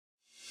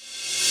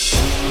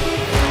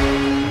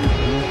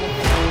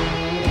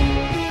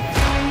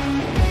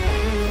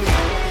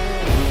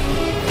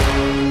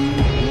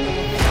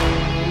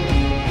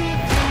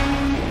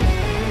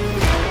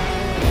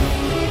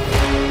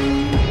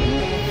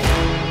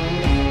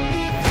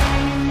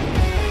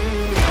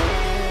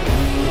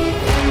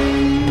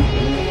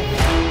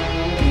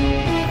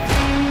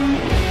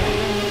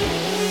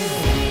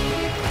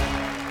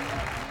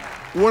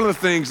One of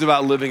the things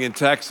about living in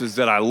Texas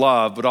that I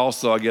love, but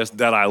also I guess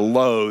that I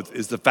loathe,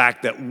 is the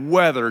fact that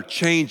weather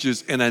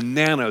changes in a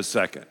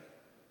nanosecond.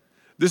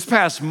 This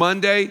past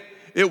Monday,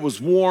 it was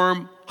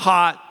warm,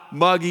 hot,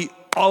 muggy.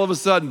 All of a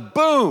sudden,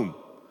 boom,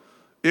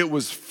 it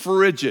was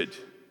frigid.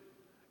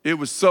 It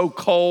was so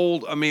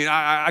cold. I mean,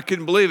 I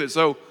couldn't believe it.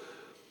 So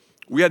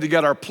we had to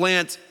get our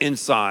plants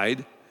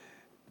inside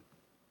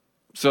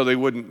so they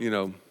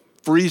wouldn't,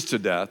 freeze to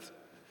death.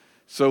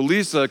 So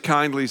Lisa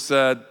kindly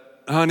said,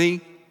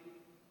 honey,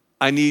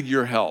 I need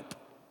your help.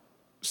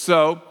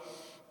 So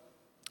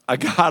I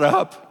got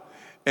up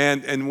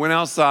and went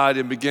outside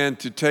and began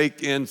to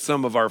take in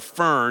some of our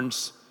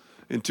ferns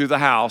into the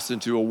house,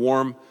 into a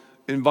warm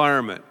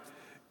environment.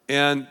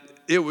 And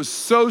it was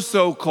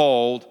so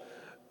cold,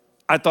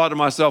 I thought to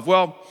myself,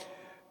 well,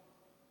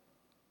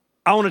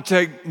 I want to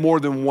take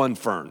more than one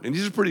fern. And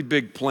these are pretty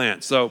big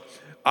plants. So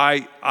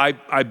I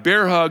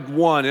bear hugged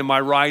one in my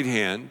right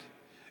hand,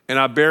 and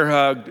I bear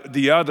hugged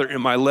the other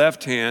in my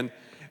left hand,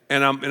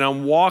 and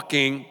I'm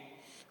walking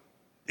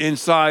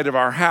inside of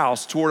our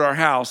house, toward our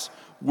house,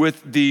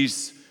 with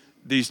these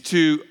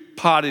two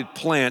potted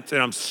plants,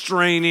 and I'm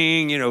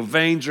straining,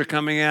 veins are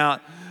coming out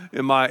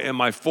in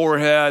my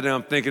forehead, and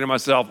I'm thinking to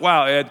myself,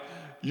 wow, Ed,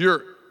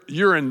 you're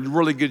in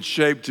really good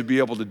shape to be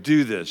able to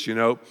do this,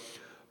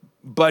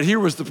 But here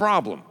was the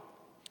problem.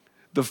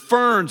 The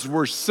ferns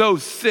were so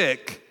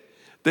thick,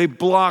 they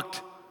blocked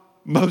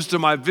most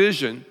of my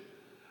vision.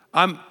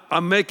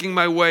 I'm making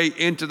my way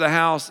into the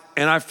house,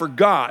 and I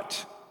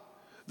forgot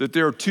that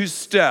there are two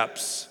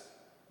steps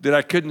that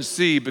I couldn't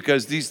see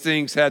because these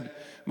things had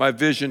my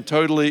vision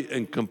totally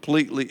and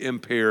completely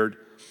impaired.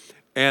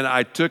 And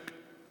I took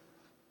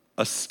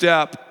a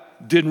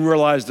step, didn't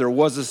realize there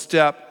was a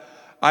step.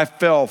 I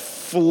fell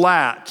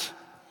flat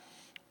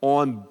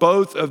on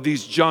both of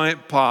these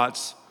giant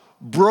pots,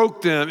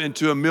 broke them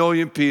into a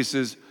million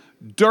pieces,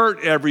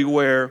 dirt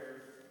everywhere.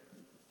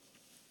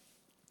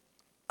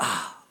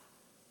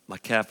 My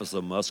calf is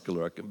so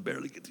muscular, I can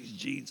barely get these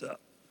jeans up.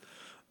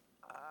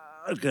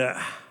 Okay.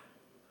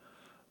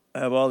 I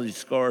have all these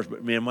scars,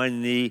 but man, my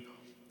knee,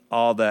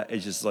 all that,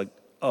 it's just like,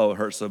 oh, it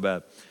hurts so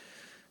bad.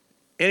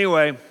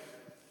 Anyway,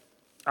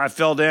 I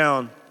fell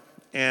down,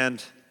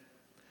 and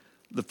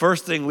the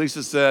first thing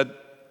Lisa said,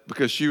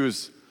 because she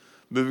was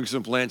moving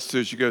some plants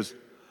too, she goes,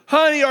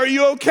 honey, are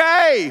you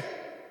okay?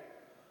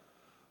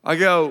 I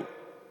go,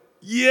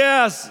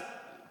 yes,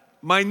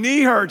 my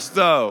knee hurts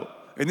though.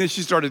 And then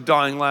she started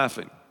dying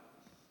laughing.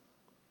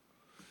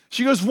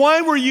 She goes,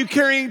 why were you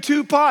carrying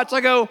two pots? I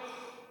go,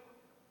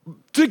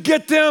 to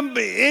get them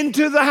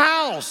into the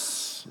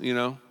house, Kind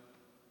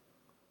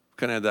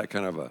of had that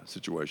kind of a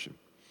situation.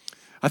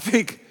 I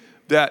think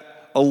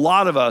that a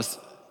lot of us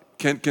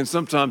can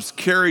sometimes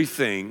carry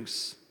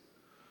things,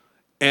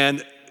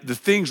 and the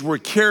things we're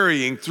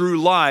carrying through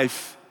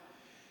life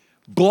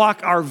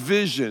block our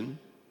vision.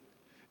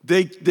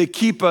 They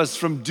keep us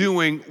from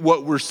doing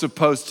what we're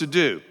supposed to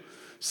do.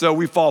 So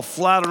we fall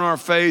flat on our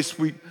face.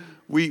 We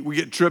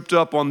get tripped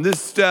up on this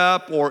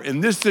step or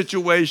in this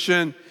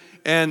situation,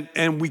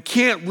 and we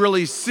can't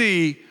really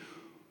see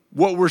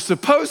what we're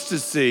supposed to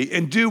see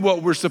and do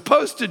what we're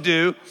supposed to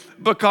do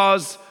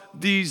because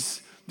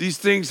these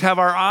things have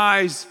our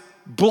eyes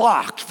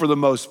blocked for the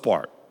most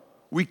part.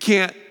 We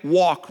can't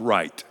walk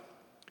right.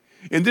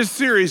 In this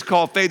series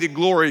called Faith and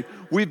Glory,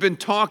 we've been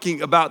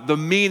talking about the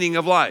meaning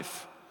of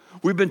life.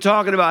 We've been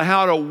talking about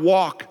how to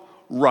walk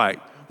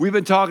right. We've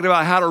been talking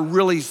about how to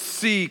really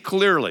see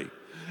clearly.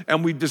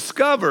 And we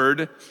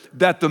discovered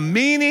that the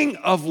meaning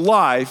of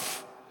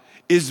life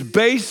is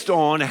based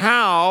on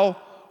how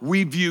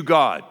we view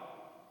God.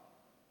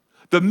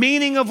 The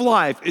meaning of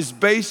life is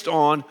based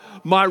on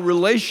my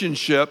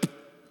relationship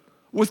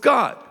with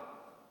God.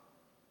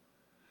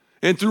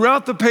 And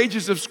throughout the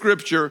pages of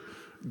Scripture,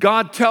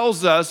 God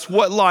tells us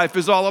what life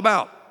is all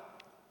about.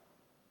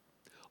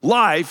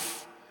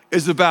 Life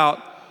is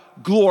about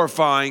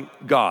glorifying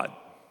God.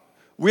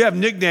 We have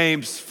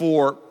nicknames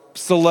for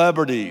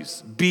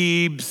celebrities: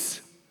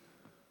 Biebs,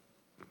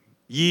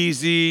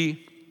 Yeezy,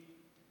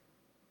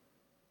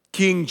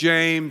 King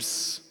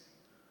James.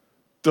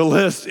 The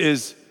list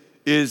is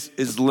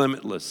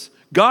limitless.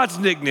 God's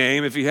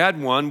nickname, if he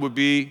had one, would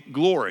be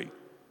Glory.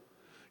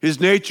 His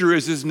nature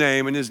is his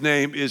name, and his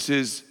name is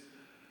his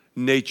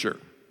nature.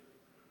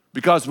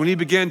 Because when he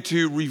began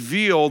to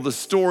reveal the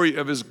story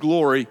of his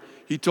glory,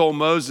 he told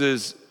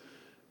Moses,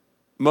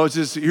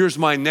 here's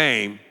my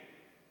name.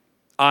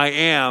 I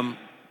am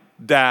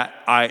that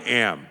I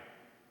am.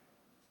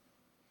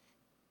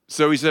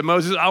 So he said,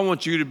 Moses, I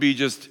want you to be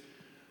just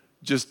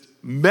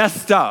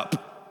messed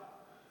up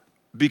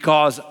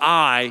because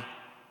I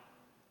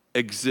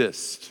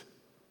exist.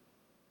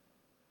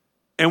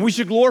 And we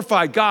should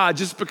glorify God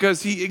just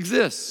because he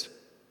exists.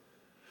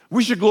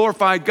 We should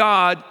glorify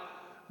God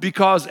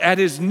because at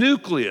his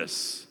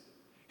nucleus,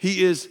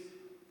 he is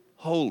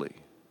holy.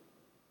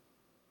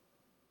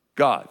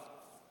 God,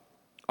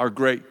 our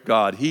great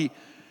God. He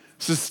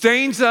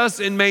sustains us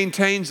and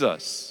maintains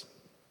us.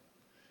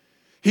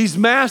 He's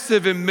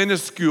massive and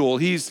minuscule.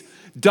 He's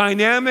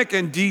dynamic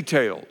and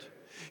detailed.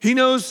 He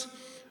knows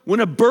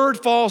when a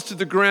bird falls to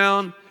the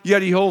ground,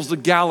 yet he holds the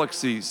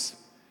galaxies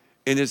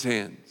in his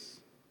hands.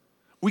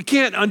 We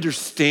can't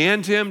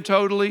understand him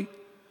totally.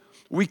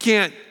 We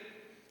can't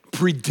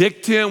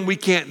predict him. We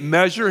can't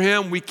measure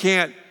him. We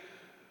can't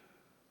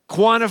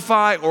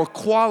quantify or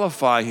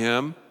qualify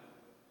him.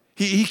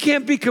 He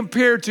can't be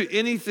compared to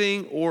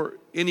anything or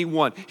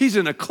anyone. He's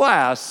in a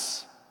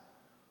class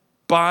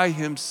by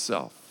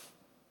himself.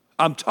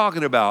 I'm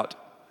talking about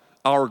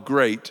our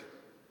great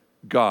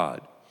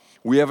God.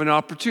 We have an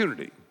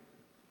opportunity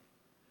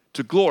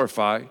to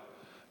glorify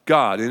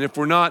God. And if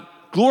we're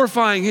not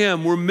glorifying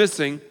him, we're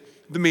missing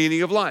the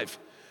meaning of life.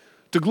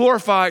 To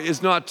glorify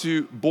is not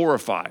to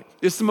borify.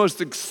 It's the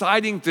most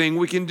exciting thing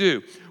we can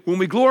do. When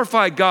we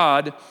glorify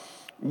God,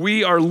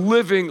 we are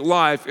living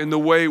life in the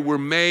way we're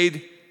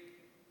made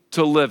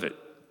to live it.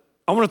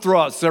 I want to throw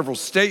out several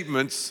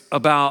statements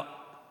about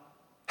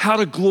how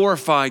to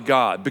glorify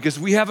God, because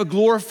we have a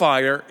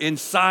glorifier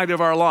inside of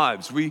our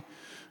lives. We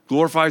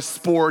glorify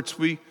sports,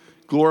 we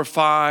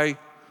glorify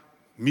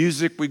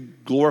music, we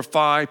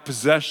glorify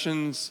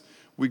possessions,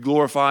 we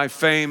glorify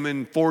fame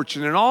and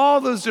fortune and all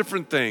those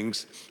different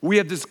things. We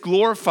have this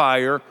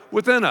glorifier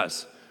within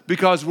us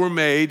because we're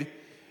made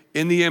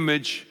in the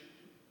image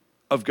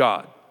of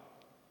God.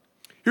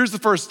 Here's the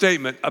first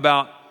statement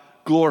about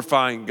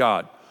glorifying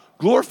God.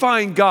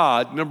 Glorifying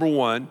God, number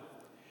one,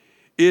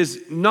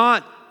 is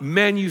not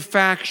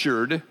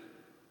manufactured,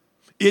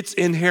 it's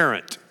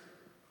inherent.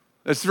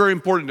 It's very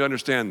important to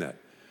understand that.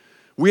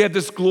 We have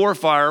this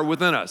glorifier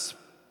within us.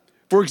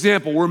 For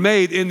example, we're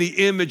made in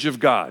the image of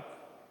God.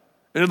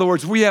 In other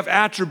words, we have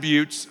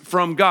attributes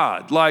from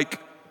God, like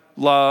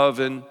love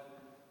and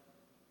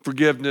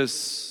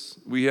forgiveness.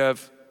 We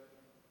have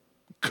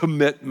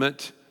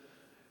commitment.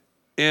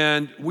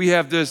 And we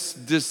have this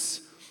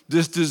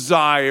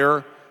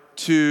desire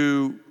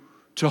to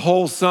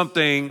hold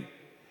something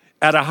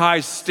at a high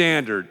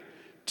standard,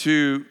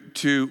 to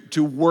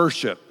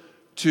worship,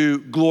 to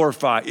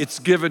glorify. It's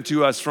given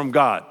to us from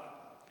God.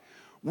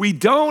 We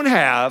don't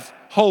have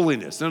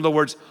holiness. In other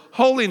words,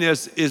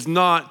 holiness is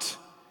not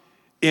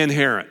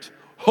inherent.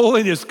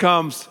 Holiness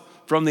comes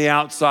from the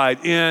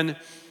outside in.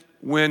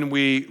 When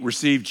we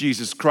receive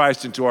Jesus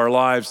Christ into our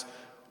lives,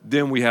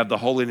 then we have the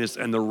holiness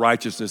and the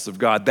righteousness of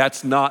God.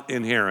 That's not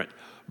inherent.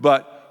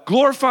 But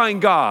glorifying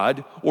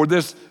God, or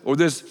this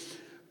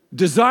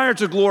desire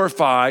to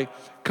glorify,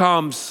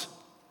 comes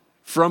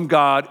from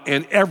God,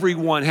 and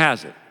everyone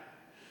has it.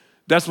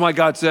 That's why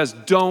God says,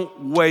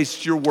 don't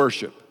waste your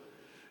worship.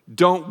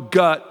 Don't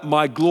gut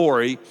my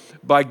glory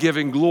by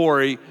giving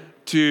glory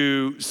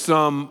to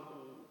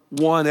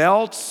someone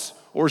else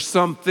or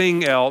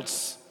something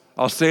else.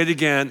 I'll say it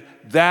again,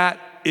 that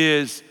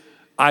is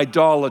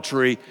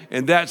idolatry,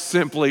 and that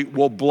simply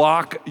will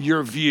block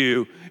your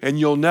view, and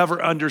you'll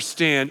never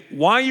understand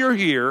why you're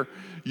here.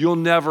 You'll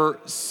never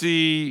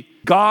see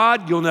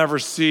God, you'll never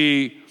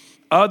see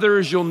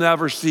others, you'll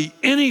never see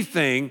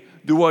anything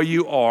the way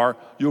you are.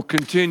 You'll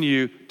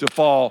continue to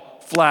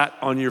fall flat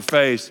on your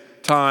face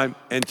time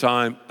and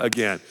time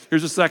again.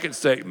 Here's a second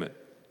statement.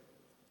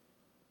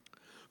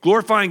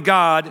 Glorifying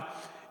God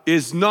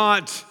is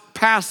not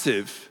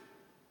passive,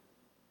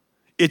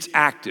 it's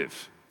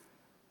active.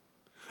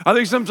 I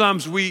think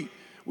sometimes we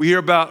hear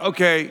about,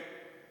 okay,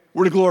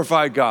 we're to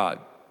glorify God.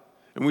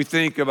 And we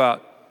think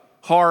about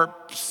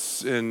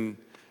harps and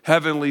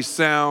heavenly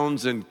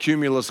sounds and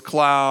cumulus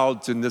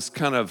clouds and this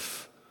kind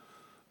of,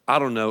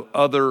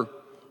 other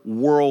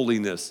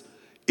worldliness.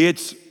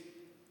 It's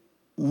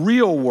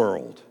real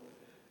world.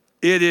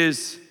 It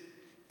is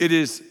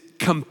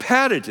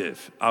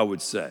competitive, I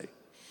would say.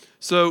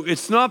 So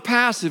it's not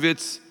passive,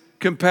 it's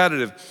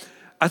competitive.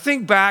 I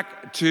think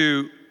back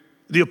to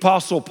the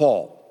Apostle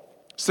Paul,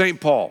 St.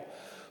 Paul.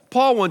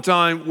 Paul one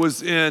time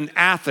was in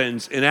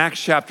Athens in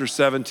Acts chapter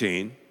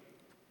 17.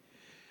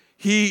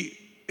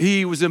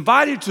 He was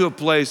invited to a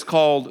place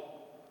called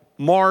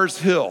Mars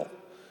Hill.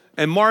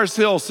 And Mars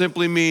Hill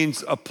simply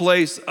means a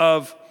place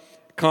of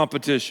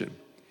competition.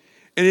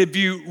 And if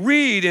you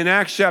read in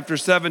Acts chapter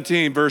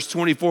 17, verse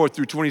 24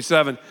 through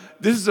 27,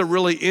 this is a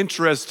really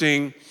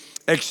interesting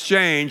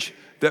exchange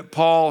that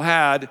Paul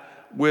had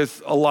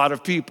with a lot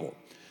of people.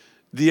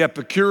 The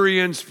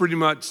Epicureans pretty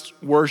much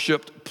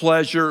worshiped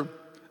pleasure.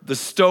 The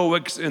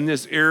Stoics in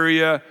this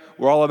area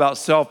were all about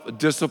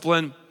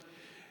self-discipline.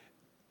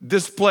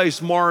 This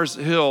place, Mars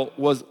Hill,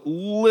 was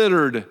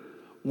littered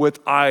with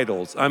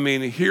idols. I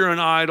mean, here an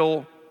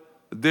idol,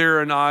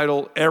 there an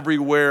idol,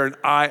 everywhere an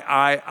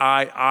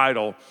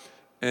idol.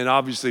 And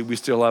obviously we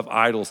still have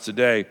idols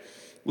today.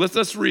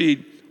 Let's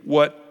read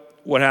what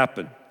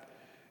happened.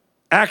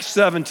 Acts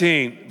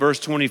 17, verse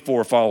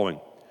 24 following.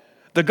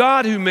 The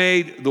God who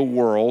made the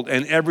world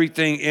and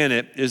everything in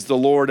it is the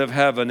Lord of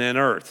heaven and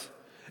earth,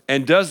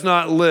 and does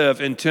not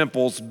live in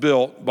temples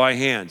built by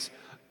hands.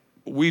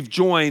 We've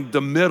joined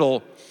the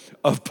middle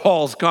of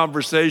Paul's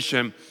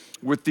conversation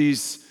with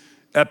these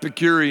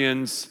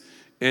Epicureans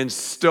and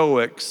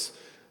Stoics,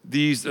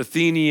 these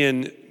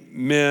Athenian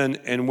men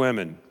and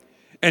women.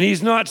 And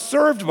he's not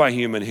served by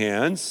human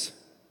hands,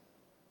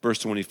 verse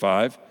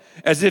 25,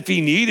 as if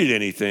he needed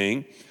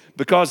anything,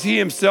 because he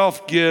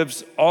himself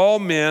gives all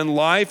men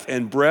life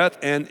and breath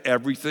and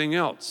everything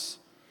else.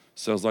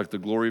 Sounds like the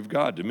glory of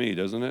God to me,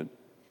 doesn't it?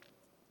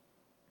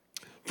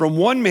 From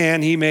one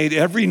man he made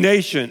every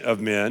nation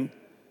of men,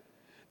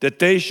 that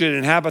they should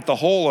inhabit the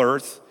whole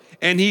earth,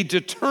 and he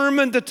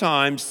determined the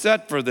times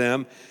set for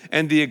them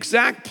and the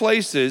exact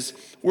places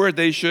where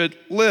they should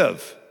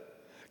live.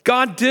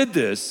 God did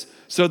this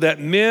so that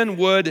men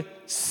would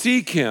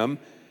seek him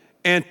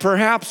and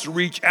perhaps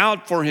reach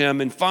out for him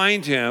and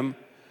find him,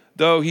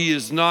 though he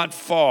is not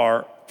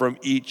far from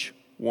each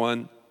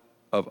one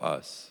of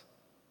us.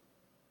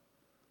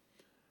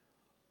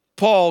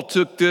 Paul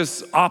took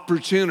this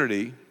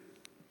opportunity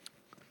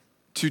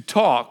to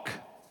talk,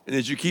 and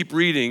as you keep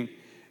reading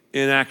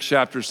in Acts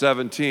chapter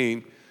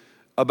 17,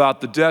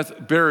 about the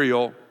death,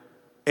 burial,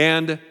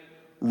 and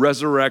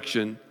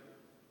resurrection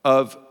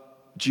of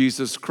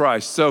Jesus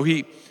Christ. So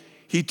he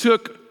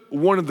took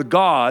one of the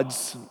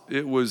gods,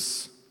 it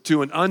was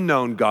to an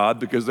unknown God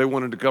because they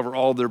wanted to cover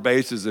all their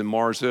bases in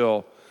Mars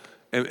Hill,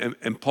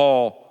 and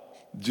Paul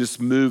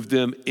just moved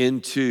them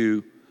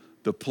into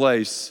the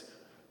place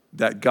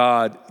that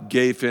God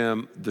gave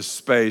him the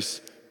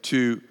space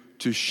to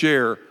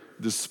share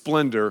the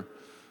splendor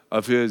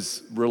of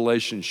his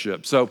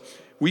relationship. So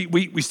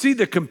we see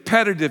the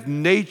competitive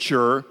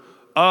nature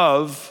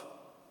of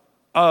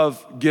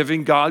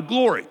giving God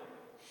glory.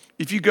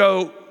 If you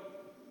go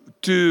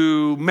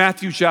to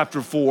Matthew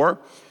chapter 4,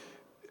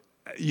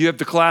 you have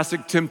the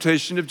classic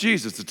temptation of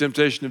Jesus. The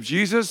temptation of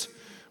Jesus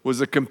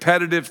was a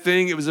competitive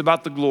thing. It was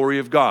about the glory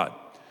of God.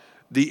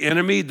 The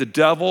enemy, the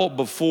devil,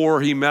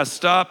 before he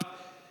messed up,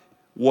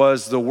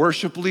 was the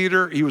worship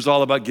leader. He was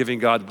all about giving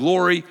God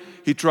glory.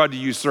 He tried to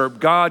usurp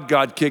God.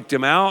 God kicked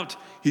him out.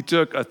 He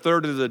took a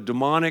third of the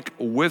demonic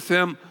with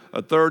him,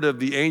 a third of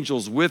the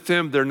angels with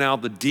him. They're now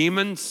the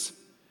demons.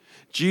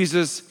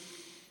 Jesus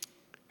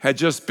had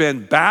just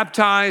been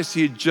baptized.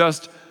 He had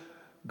just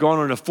gone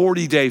on a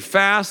 40-day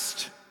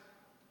fast.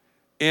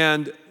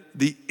 And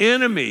the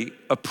enemy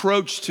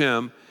approached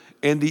him,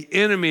 and the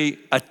enemy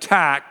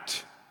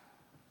attacked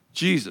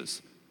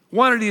Jesus.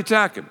 Why did he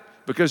attack him?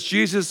 Because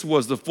Jesus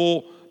was the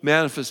full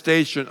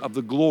manifestation of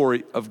the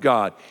glory of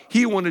God.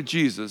 He wanted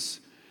Jesus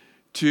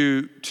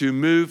to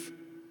move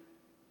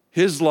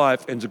his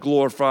life and to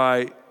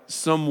glorify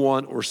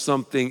someone or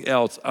something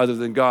else other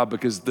than God,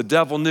 because the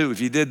devil knew if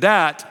he did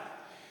that,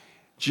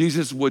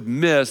 Jesus would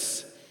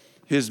miss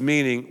his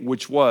meaning,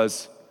 which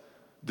was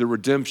the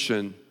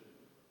redemption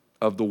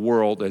of the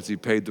world as he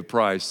paid the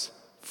price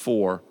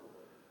for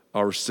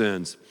our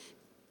sins.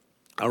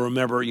 I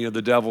remember,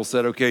 the devil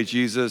said, okay,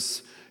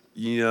 Jesus,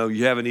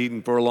 you haven't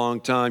eaten for a long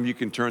time. You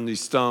can turn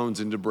these stones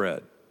into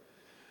bread.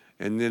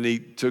 And then he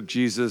took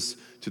Jesus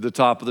to the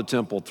top of the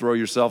temple. Throw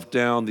yourself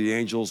down. The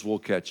angels will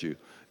catch you.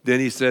 Then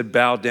he said,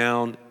 bow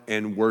down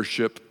and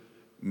worship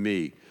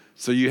me.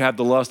 So you have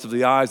the lust of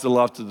the eyes, the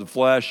lust of the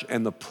flesh,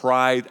 and the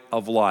pride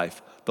of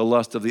life. The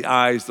lust of the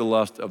eyes, the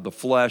lust of the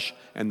flesh,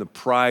 and the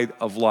pride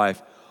of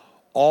life.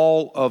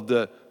 All of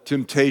the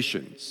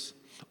temptations,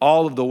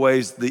 all of the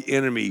ways the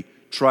enemy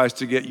tries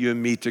to get you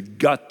and me to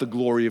gut the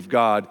glory of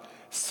God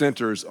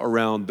centers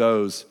around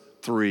those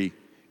three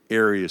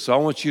areas. So I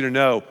want you to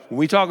know, when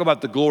we talk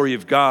about the glory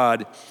of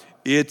God,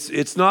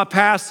 it's not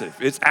passive,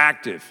 it's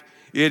active.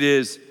 It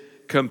is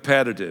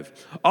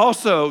competitive.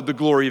 Also, the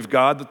glory of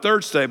God, the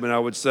third statement I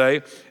would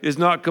say, is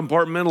not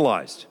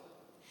compartmentalized.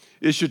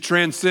 It should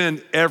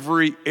transcend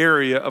every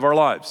area of our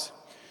lives.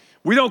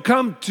 We don't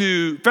come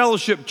to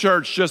Fellowship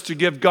Church just to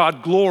give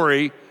God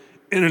glory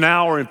in an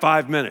hour and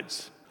 5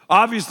 minutes.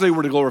 Obviously,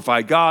 we're to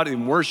glorify God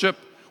in worship.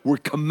 We're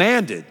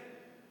commanded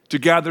to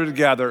gather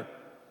together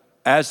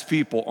as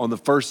people on the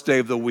first day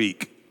of the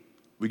week.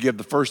 We give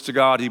the first to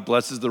God, he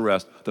blesses the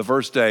rest. The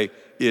first day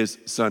is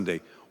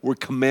Sunday. We're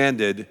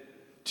commanded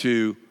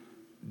to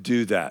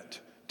do that,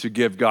 to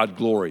give God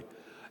glory.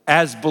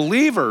 As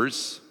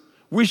believers,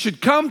 we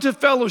should come to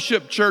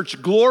Fellowship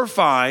Church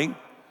glorifying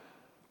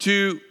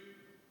to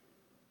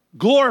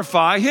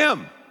glorify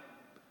him.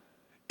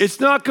 It's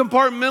not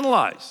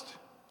compartmentalized.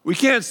 We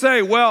can't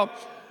say, well,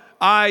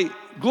 I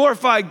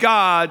glorify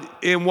God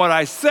in what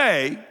I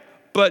say,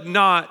 but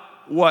not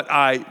what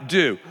I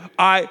do.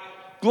 I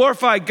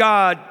glorify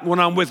God when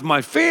I'm with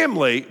my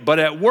family, but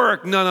at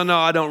work, no,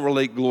 I don't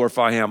really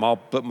glorify him. I'll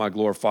put my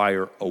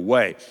glorifier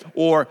away.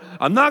 Or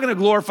I'm not going to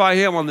glorify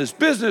him on this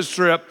business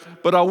trip,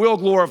 but I will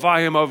glorify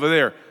him over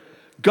there.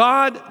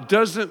 God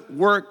doesn't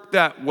work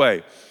that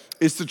way.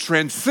 It's the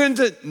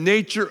transcendent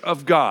nature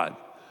of God.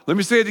 Let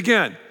me say it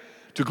again.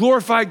 To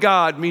glorify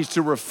God means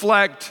to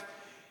reflect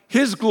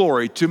his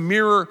glory, to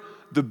mirror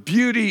the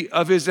beauty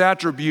of his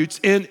attributes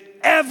in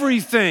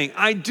everything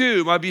I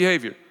do, my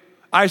behavior.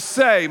 I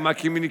say, my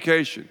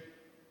communication.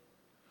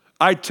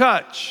 I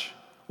touch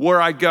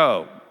where I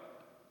go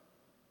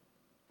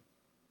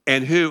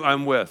and who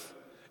I'm with.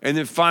 And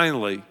then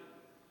finally,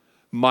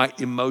 my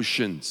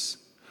emotions.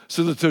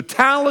 So the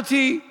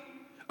totality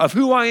of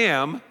who I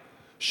am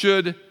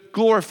should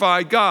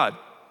glorify God.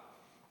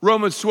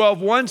 Romans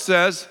 12:1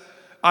 says,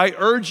 I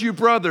urge you,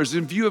 brothers,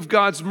 in view of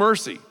God's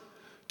mercy,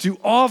 to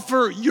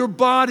offer your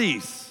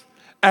bodies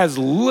as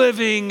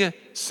living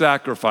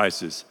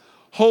sacrifices,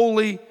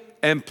 holy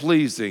and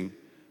pleasing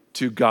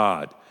to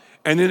God.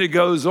 And then it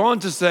goes on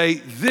to say,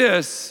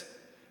 this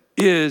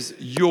is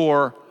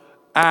your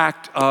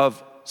act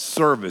of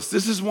service.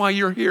 This is why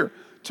you're here,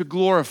 to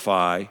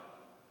glorify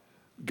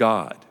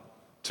God,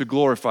 to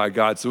glorify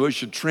God. So it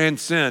should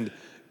transcend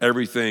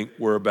everything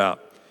we're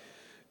about.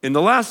 And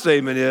the last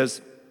statement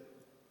is,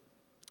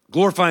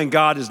 glorifying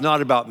God is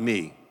not about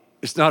me.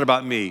 It's not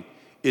about me.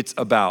 It's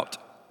about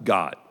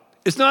God.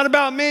 It's not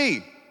about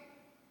me.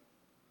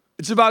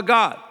 It's about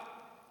God.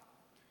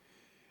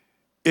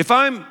 If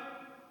I'm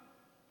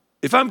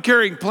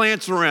carrying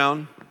plants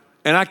around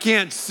and I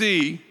can't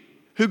see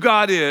who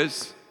God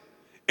is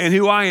and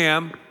who I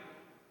am,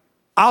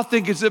 I'll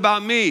think it's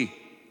about me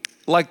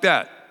like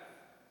that.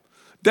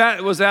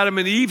 That was Adam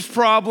and Eve's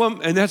problem,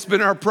 and that's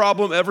been our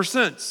problem ever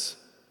since.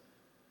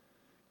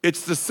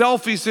 It's the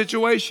selfie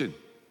situation.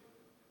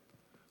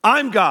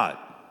 I'm God,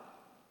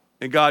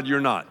 and God,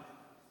 you're not.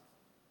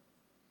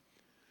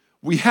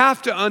 We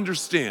have to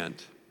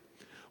understand,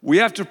 we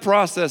have to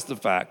process the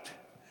fact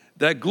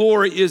that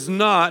glory is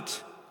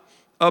not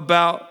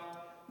about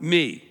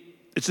me.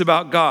 It's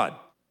about God.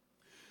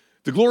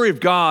 The glory of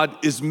God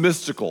is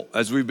mystical,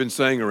 as we've been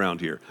saying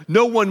around here.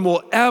 No one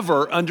will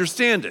ever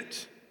understand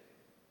it.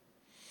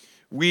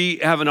 We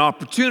have an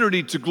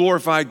opportunity to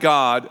glorify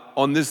God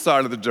on this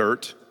side of the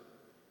dirt.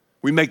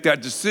 We make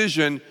that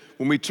decision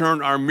when we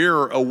turn our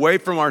mirror away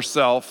from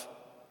ourselves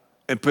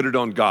and put it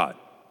on God.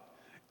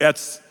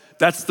 That's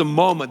the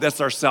moment, that's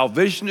our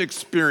salvation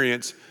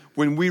experience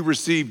when we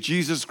receive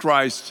Jesus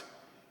Christ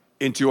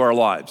into our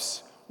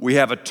lives. We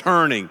have a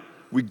turning,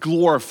 we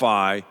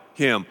glorify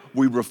Him,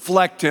 we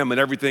reflect Him in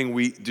everything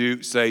we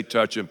do, say,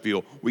 touch, and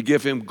feel. We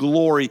give Him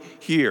glory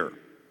here.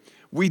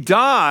 We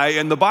die,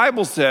 and the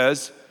Bible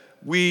says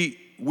we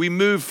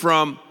move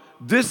from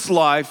this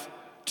life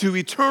to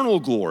eternal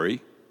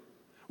glory.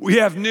 We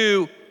have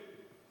new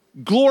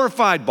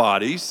glorified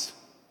bodies.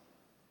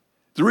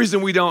 The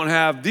reason we don't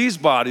have these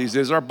bodies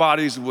is our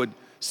bodies would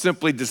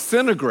simply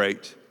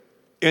disintegrate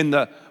in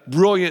the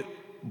brilliant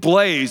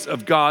blaze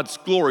of God's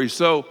glory.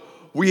 So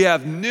we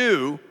have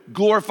new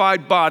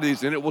glorified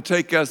bodies, and it will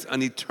take us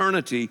an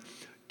eternity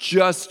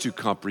just to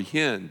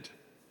comprehend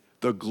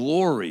the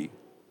glory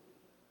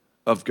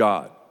of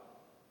God.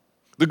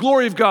 The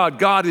glory of God,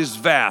 God is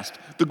vast.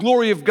 The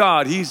glory of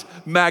God, He's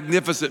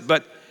magnificent.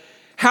 But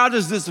how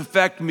does this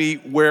affect me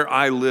where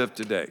I live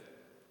today?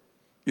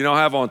 You know, I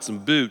have on some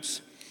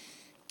boots,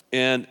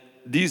 and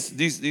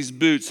these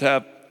boots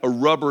have a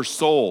rubber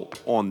sole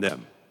on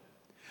them.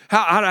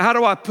 How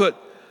do I put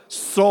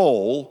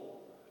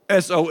sole,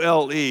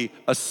 S-O-L-E,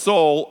 a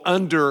sole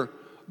under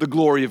the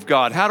glory of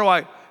God? How do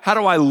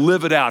I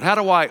live it out? How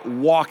do I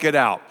walk it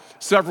out?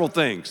 Several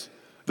things.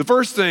 The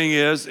first thing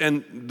is,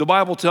 and the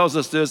Bible tells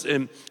us this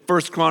in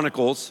 1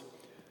 Chronicles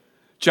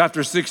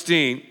chapter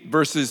 16,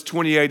 verses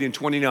 28 and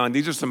 29.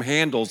 These are some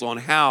handles on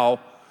how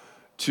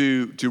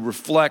to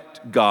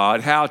reflect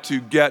God, how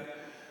to get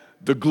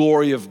the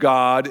glory of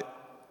God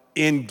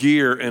in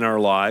gear in our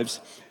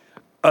lives.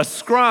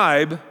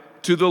 Ascribe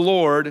to the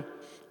Lord,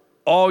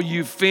 all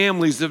you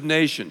families of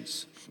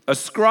nations.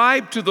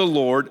 Ascribe to the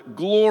Lord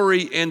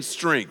glory and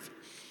strength.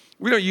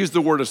 We don't use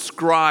the word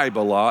ascribe a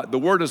lot. The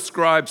word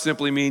ascribe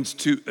simply means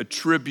to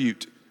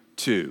attribute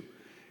to.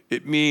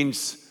 It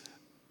means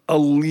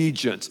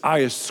allegiance. I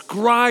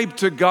ascribe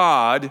to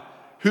God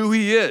who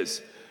He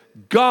is.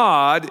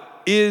 God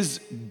is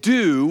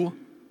due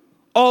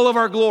all of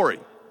our glory.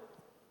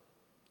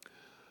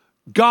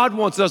 God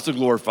wants us to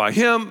glorify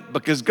Him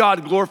because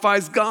God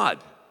glorifies God.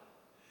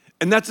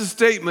 And that's a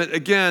statement,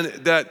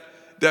 again,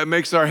 that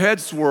makes our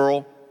head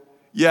swirl,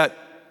 yet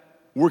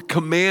we're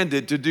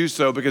commanded to do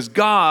so because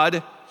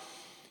God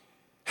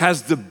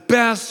has the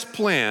best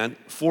plan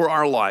for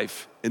our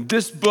life. And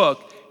this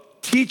book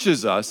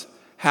teaches us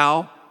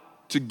how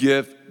to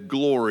give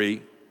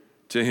glory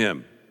to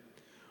Him.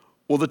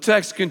 Well, the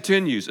text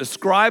continues.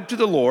 Ascribe to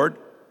the Lord,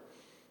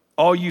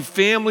 all you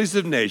families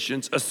of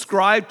nations.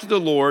 Ascribe to the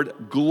Lord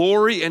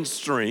glory and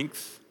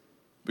strength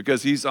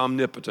because He's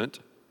omnipotent.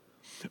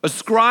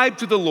 Ascribe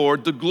to the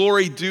Lord the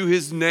glory due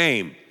His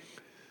name.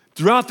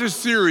 Throughout this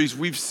series,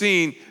 we've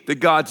seen that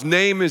God's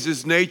name is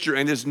His nature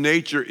and His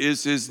nature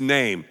is His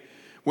name.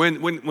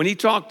 When He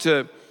talked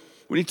to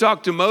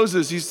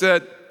Moses, He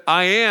said,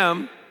 I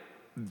am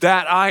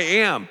that I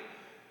am.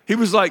 He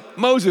was like,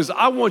 Moses,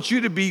 I want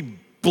you to be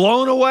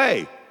blown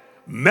away,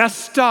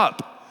 messed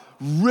up,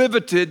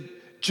 riveted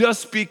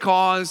just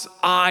because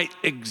I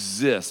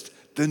exist.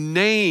 The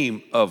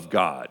name of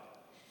God.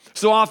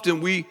 So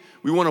often we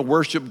want to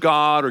worship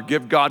God or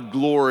give God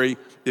glory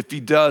if He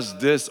does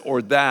this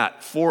or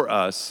that for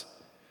us.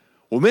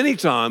 Well, many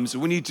times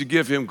we need to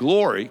give Him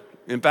glory.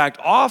 In fact,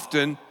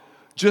 often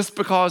just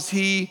because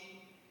He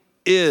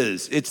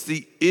is. It's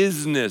the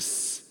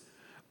isness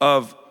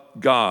of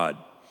God.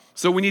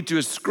 So we need to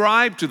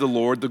ascribe to the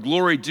Lord the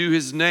glory due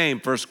His name,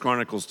 1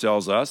 Chronicles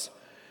tells us.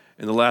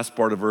 in the last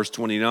part of verse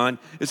 29.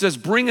 It says,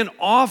 bring an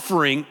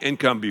offering and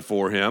come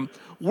before him.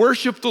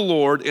 Worship the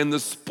Lord in the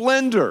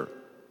splendor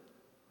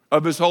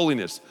of his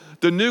holiness.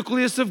 The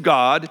nucleus of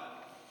God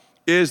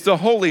is the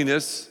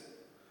holiness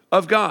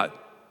of God.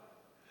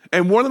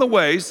 And one of the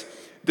ways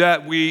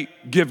that we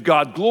give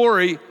God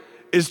glory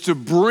is to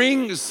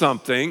bring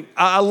something.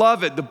 I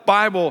love it. The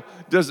Bible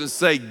doesn't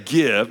say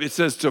give, it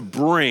says to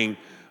bring,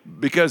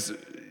 because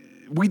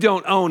we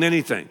don't own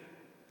anything.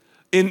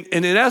 In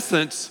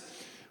essence,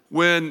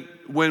 when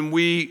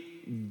we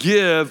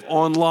give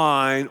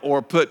online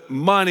or put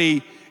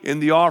money in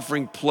the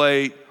offering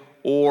plate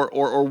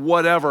or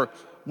whatever,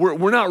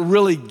 we're not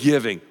really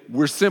giving.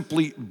 We're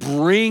simply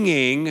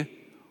bringing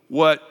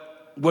what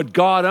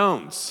God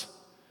owns.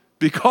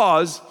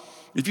 Because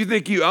if you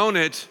think you own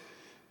it,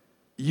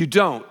 you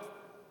don't.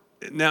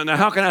 Now,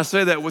 how can I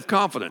say that with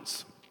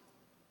confidence?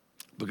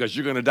 Because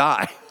you're going to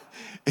die.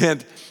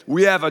 And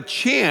we have a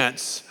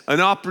chance,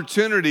 an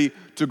opportunity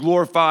to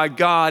glorify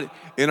God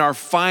in our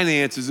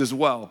finances as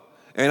well.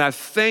 And I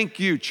thank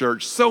you,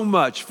 church, so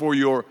much for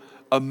your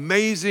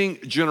amazing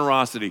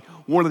generosity.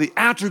 One of the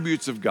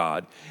attributes of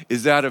God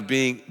is that of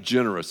being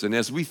generous. And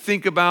as we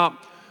think about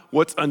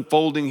what's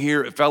unfolding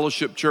here at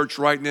Fellowship Church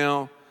right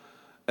now,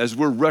 as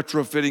we're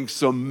retrofitting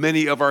so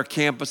many of our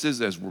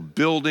campuses, as we're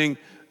building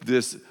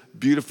this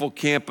beautiful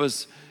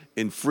campus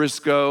in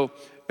Frisco,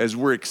 as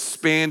we're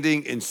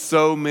expanding in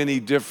so many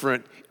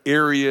different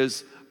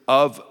areas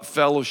of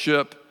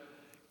Fellowship,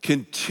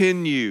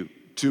 continue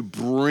to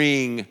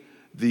bring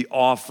the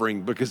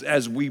offering, because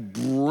as we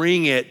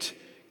bring it,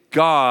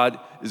 God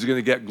is going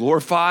to get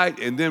glorified,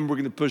 and then we're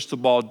going to push the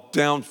ball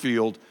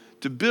downfield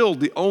to build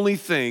the only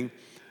thing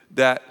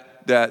that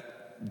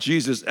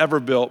Jesus ever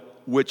built,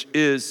 which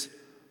is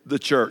the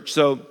church.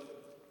 So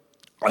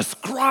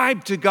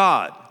ascribe to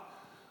God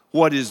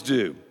what is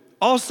due.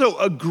 Also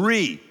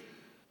agree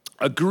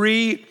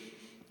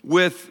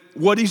with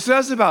what he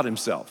says about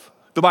himself.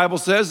 The Bible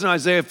says in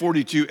Isaiah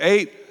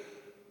 42:8,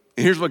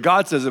 and here's what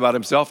God says about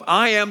himself: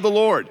 I am the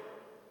Lord.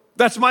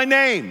 That's my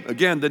name.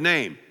 Again, the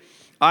name.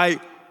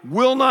 I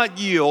will not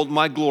yield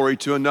my glory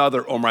to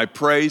another or my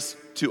praise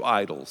to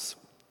idols.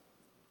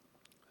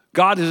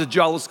 God is a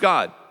jealous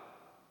God.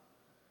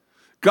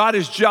 God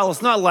is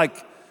jealous, not like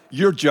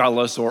you're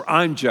jealous or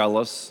I'm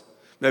jealous.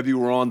 Maybe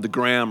we're on the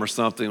gram or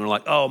something, and we're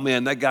like, oh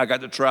man, that guy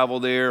got to travel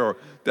there, or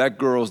that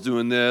girl's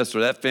doing this,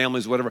 or that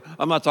family's whatever.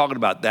 I'm not talking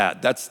about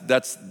that.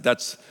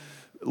 That's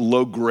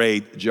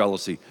low-grade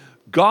jealousy.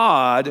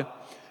 God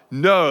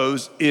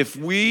knows if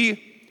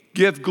we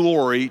give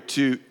glory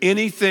to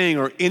anything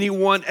or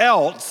anyone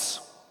else,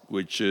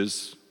 which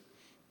is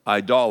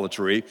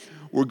idolatry,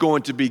 we're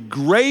going to be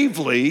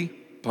gravely,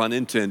 pun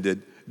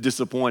intended,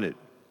 disappointed.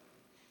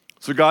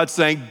 So God's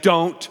saying,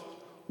 don't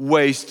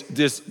waste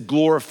this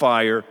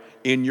glorifier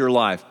in your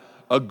life.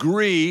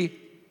 Agree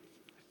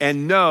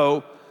and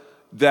know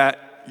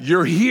that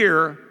you're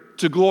here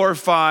to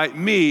glorify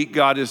me,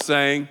 God is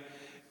saying,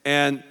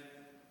 and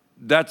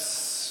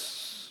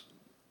that's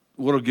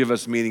what will give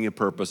us meaning and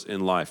purpose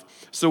in life.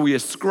 So we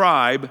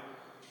ascribe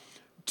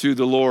to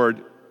the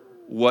Lord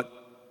what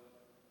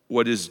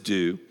is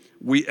due.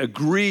 We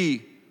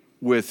agree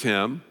with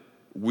him.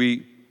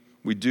 We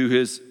do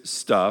his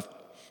stuff.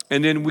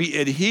 And then we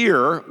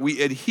adhere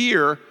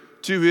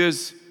to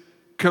his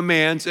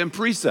commands and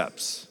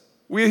precepts.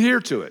 We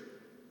adhere to it.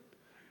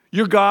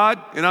 You're God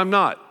and I'm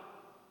not.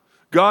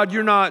 God,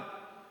 you're not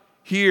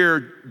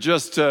here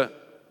just to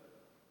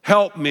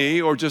help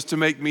me or just to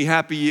make me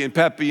happy and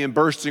peppy and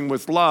bursting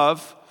with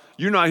love.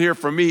 You're not here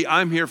for me,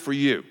 I'm here for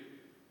you.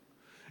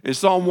 In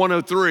Psalm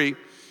 103,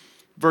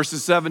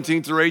 verses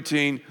 17 through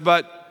 18,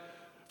 but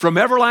from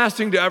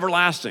everlasting to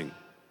everlasting,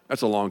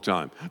 that's a long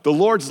time, the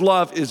Lord's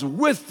love is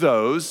with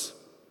those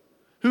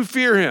who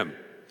fear him,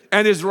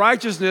 and his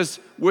righteousness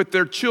with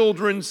their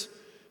children's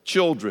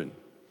children,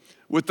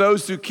 with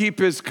those who keep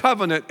his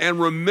covenant and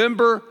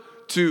remember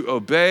to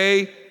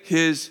obey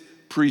his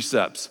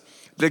precepts.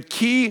 The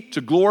key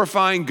to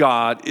glorifying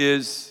God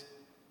is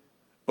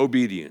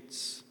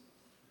obedience.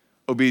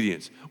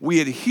 Obedience.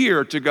 We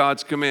adhere to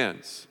God's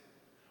commands.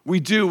 We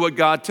do what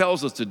God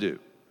tells us to do.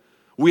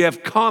 We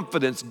have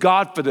confidence,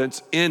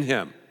 Godfidence in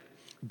him.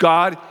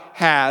 God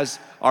has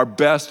our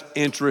best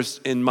interests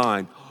in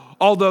mind.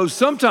 Although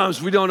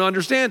sometimes we don't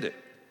understand it.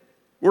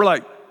 We're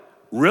like,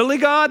 really,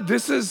 God?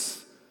 This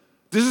is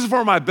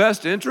for my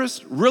best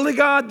interest? Really,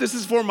 God? This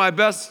is for my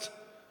best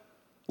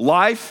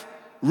life?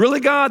 Really,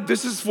 God?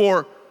 This is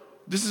for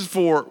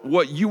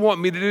what you want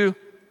me to do?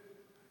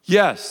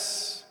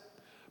 Yes.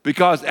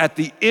 Because at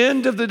the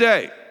end of the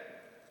day,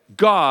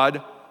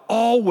 God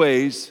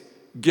always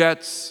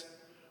gets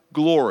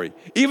glory.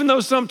 Even though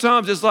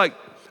sometimes it's like,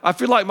 I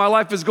feel like my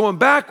life is going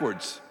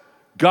backwards,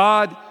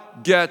 God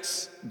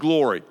gets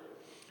glory.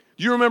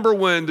 You remember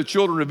when the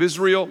children of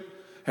Israel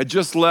had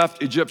just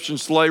left Egyptian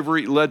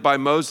slavery led by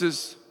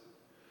Moses?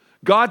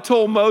 God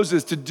told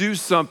Moses to do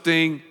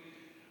something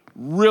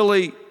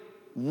really,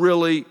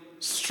 really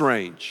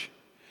strange.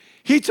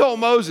 He told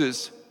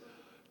Moses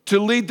to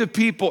lead the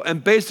people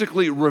and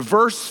basically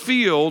reverse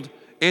field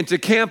and to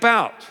camp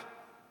out.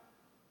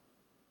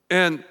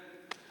 And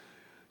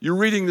you're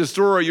reading the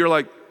story, you're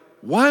like,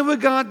 why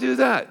would God do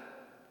that?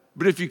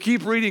 But if you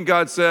keep reading,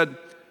 God said,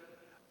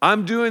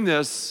 I'm doing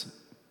this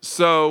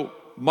so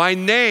my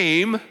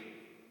name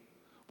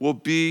will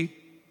be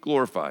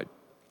glorified.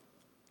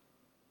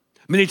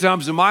 Many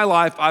times in my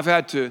life, I've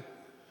had to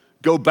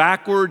go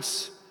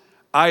backwards.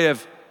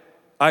 I've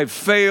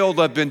failed,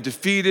 I've been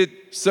defeated,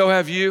 so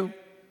have you.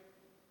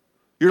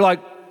 You're like,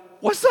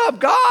 what's up,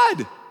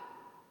 God?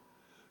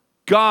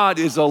 God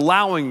is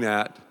allowing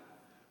that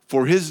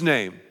for his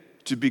name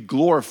to be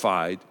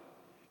glorified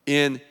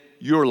in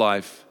your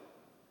life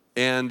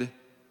and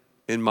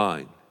in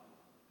mine.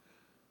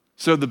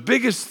 So the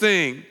biggest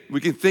thing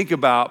we can think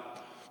about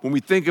when we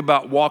think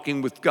about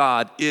walking with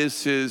God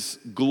is his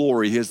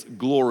glory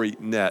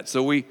net.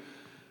 So we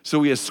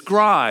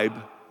ascribe,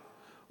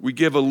 we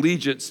give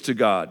allegiance to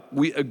God.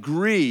 We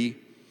agree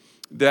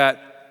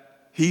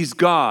that he's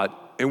God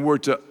and we're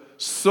to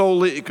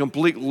solely and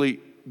completely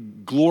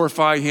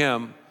glorify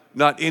him,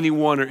 not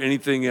anyone or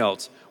anything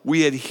else.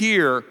 We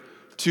adhere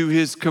to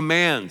his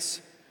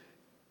commands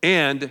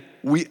and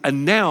we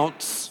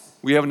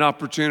have an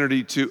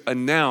opportunity to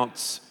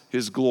announce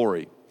his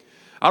glory.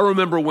 I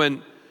remember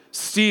when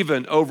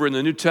Stephen over in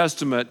the New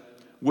Testament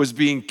was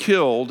being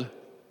killed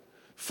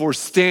for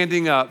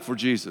standing up for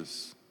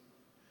Jesus.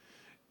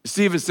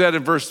 Stephen said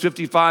in verse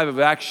 55 of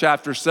Acts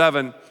chapter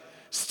 7,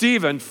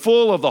 Stephen,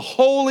 full of the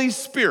Holy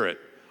Spirit,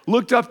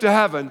 looked up to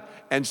heaven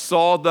and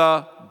saw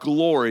the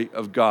glory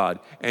of God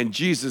and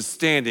Jesus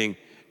standing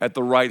at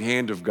the right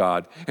hand of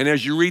God. And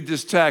as you read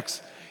this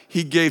text,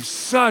 he gave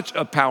such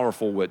a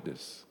powerful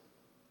witness.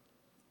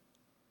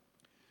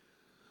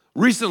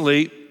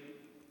 Recently,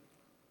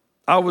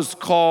 I was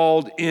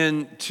called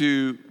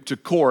into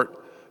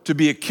court to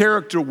be a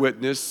character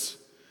witness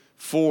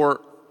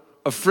for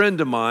a friend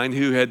of mine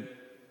who had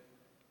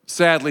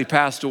sadly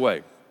passed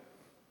away.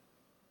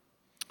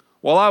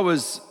 While I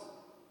was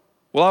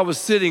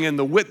sitting in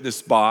the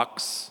witness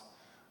box,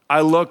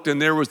 I looked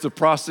and there was the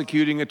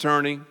prosecuting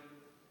attorney.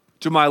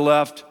 To my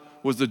left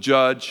was the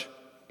judge.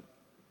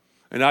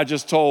 And I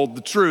just told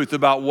the truth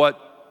about what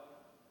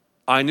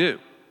I knew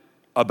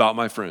about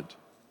my friend.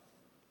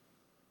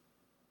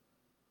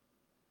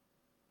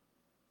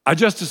 I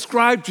just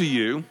described to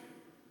you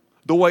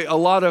the way a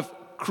lot of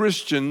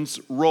Christians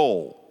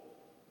roll.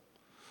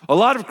 A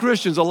lot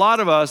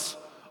of us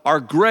are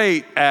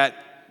great at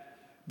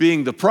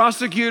being the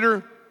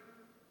prosecutor.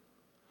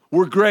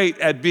 We're great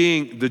at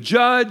being the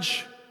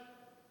judge.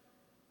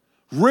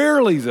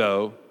 Rarely,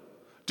 though,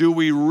 do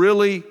we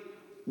really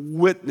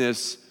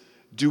witness,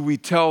 do we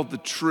tell the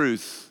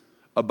truth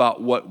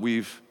about what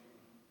we've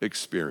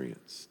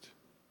experienced.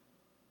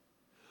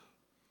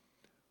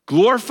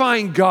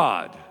 Glorifying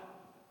God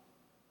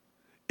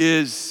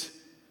is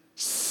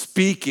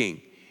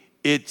speaking,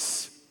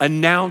 it's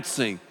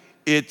announcing,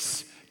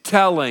 it's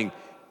telling,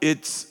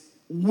 it's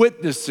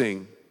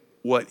witnessing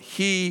what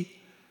he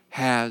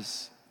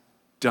has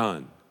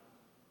done.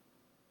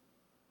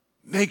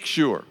 Make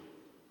sure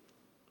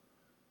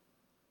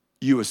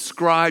you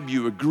ascribe,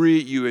 you agree,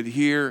 you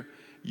adhere,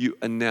 you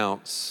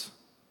announce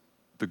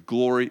the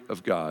glory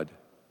of God,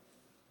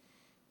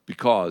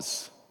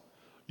 because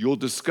you'll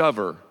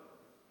discover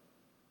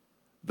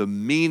the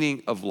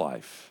meaning of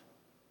life,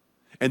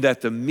 and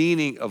that the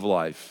meaning of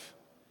life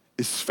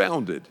is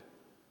founded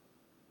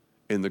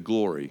in the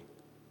glory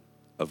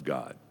of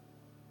God.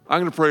 I'm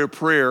going to pray a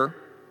prayer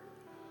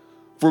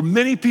for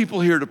many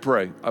people here to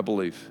pray, I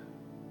believe.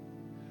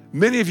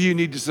 Many of you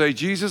need to say,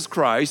 Jesus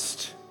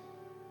Christ,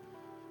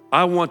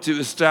 I want to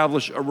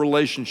establish a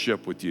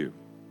relationship with you.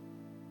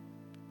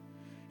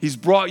 He's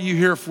brought you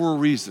here for a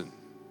reason.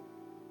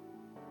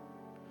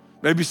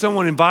 Maybe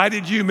someone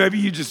invited you, maybe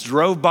you just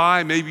drove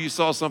by, maybe you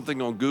saw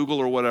something on Google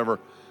or whatever.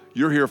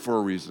 You're here for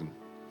a reason.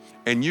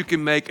 And you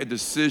can make a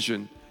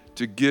decision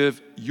to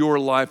give your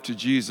life to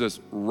Jesus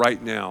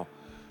right now,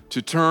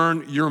 to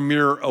turn your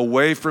mirror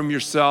away from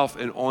yourself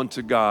and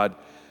onto God.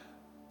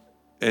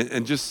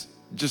 And just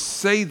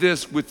say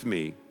this with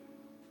me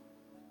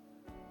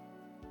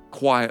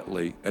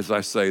quietly as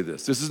I say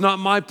this. This is not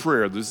my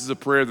prayer. This is a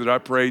prayer that I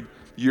prayed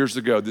years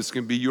ago. This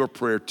can be your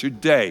prayer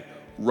today,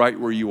 right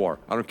where you are.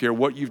 I don't care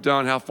what you've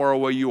done, how far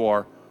away you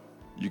are.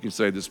 You can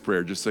say this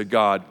prayer. Just say,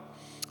 God,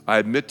 I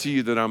admit to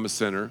you that I'm a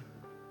sinner.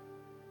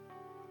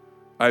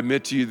 I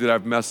admit to you that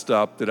I've messed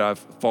up, that I've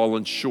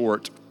fallen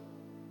short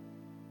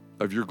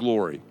of your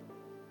glory,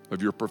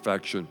 of your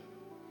perfection.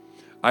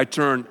 I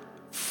turn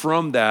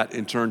from that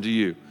and turn to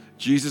you.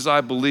 Jesus,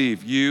 I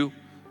believe you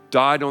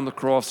died on the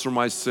cross for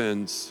my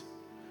sins.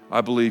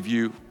 I believe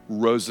you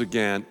rose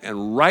again.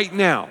 And right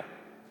now,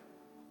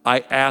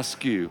 I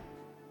ask you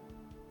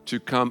to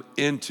come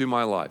into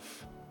my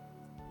life.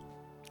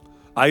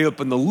 I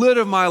open the lid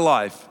of my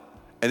life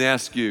and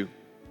ask you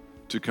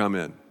to come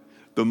in.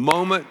 The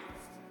moment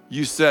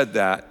you said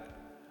that,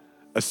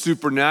 a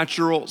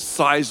supernatural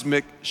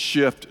seismic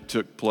shift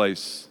took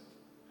place.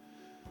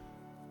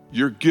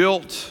 Your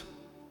guilt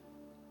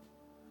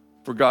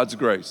for God's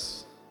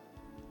grace.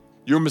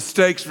 Your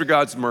mistakes for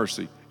God's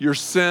mercy. Your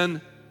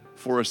sin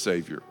for a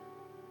Savior.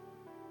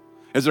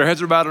 As our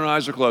heads are bowed and our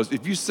eyes are closed,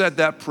 if you said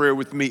that prayer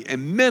with me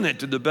and meant it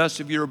to the best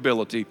of your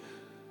ability,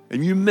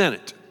 and you meant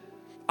it,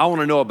 I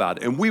want to know about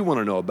it, and we want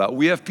to know about it.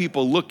 We have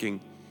people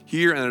looking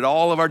here and at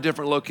all of our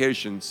different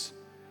locations.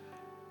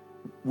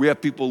 We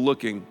have people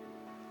looking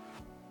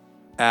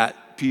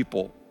at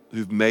people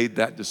who've made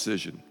that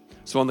decision.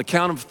 So on the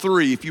count of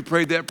 3, if you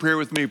prayed that prayer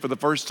with me for the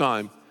first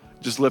time,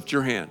 just lift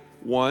your hand.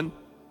 1,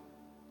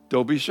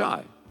 don't be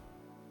shy.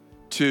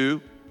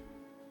 2,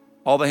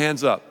 all the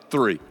hands up.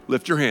 3,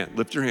 lift your hand,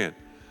 lift your hand.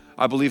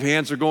 I believe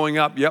hands are going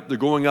up. Yep, they're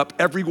going up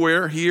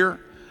everywhere here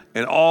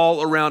and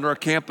all around our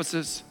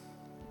campuses.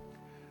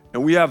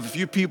 And we have a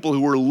few people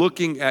who are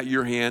looking at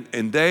your hand,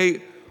 and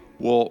they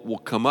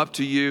will come up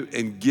to you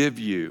and give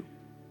you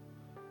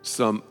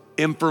some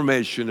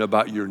information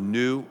about your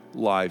new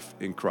life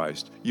in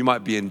Christ. You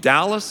might be in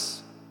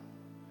Dallas.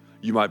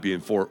 You might be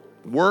in Fort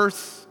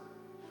Worth.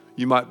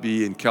 You might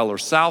be in Keller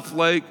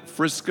Southlake,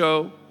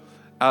 Frisco,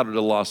 out at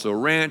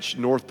Elaso Ranch,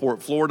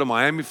 Northport, Florida,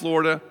 Miami,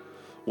 Florida,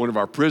 one of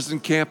our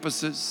prison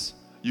campuses.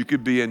 You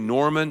could be in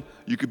Norman.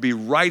 You could be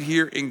right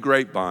here in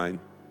Grapevine.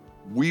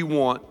 We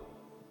want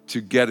to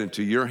get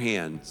into your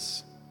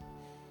hands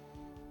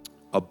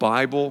a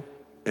Bible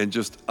and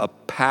just a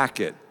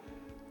packet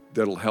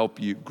that'll help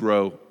you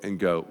grow and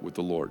go with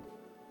the Lord.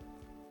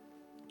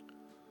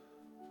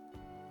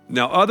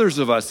 Now, others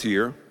of us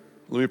here,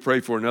 let me pray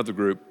for another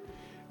group,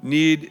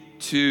 need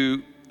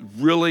to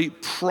really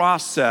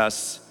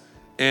process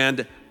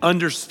and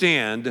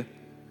understand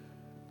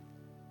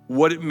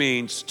what it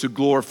means to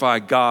glorify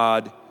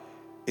God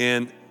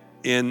in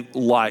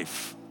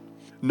life.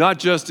 Not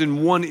just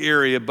in one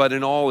area, but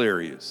in all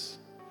areas.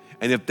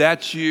 And if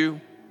that's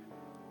you,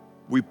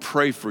 we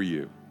pray for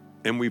you.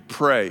 And we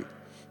pray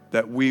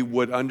that we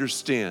would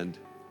understand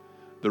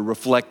the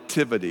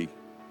reflectivity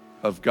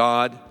of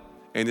God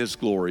and His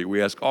glory.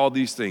 We ask all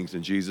these things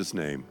in Jesus'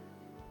 name.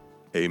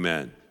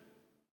 Amen.